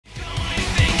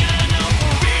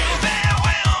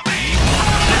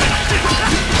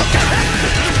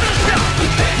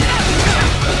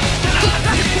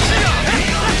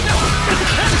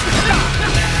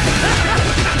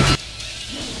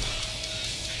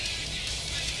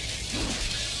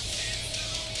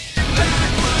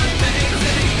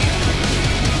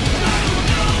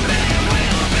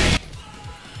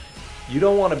You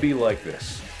don't want to be like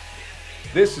this.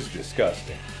 This is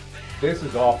disgusting. This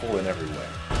is awful in every way.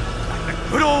 The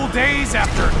good old days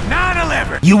after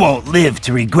 9/11. You won't live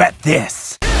to regret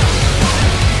this.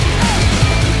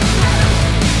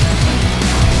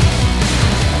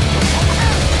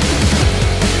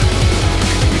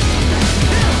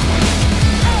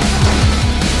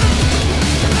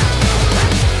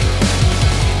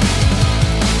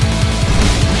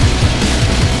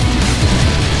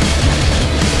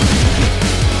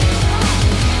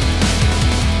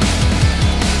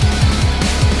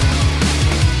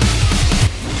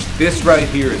 This right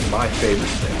here is my favorite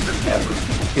thing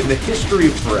ever. In the history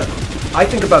of forever. I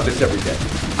think about this every day.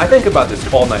 I think about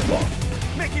this all night long.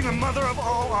 Making the mother of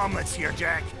all omelets here,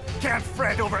 Jack. Can't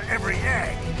fret over every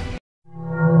egg.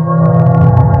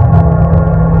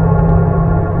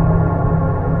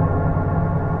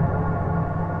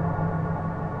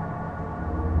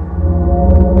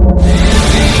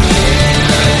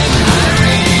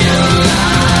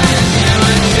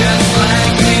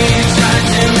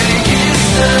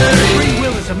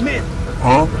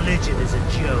 Huh? Religion is a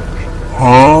joke.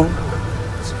 Huh?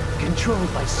 It's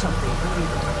controlled by something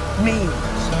greater.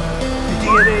 Memes. The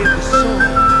DNA of the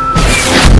soul.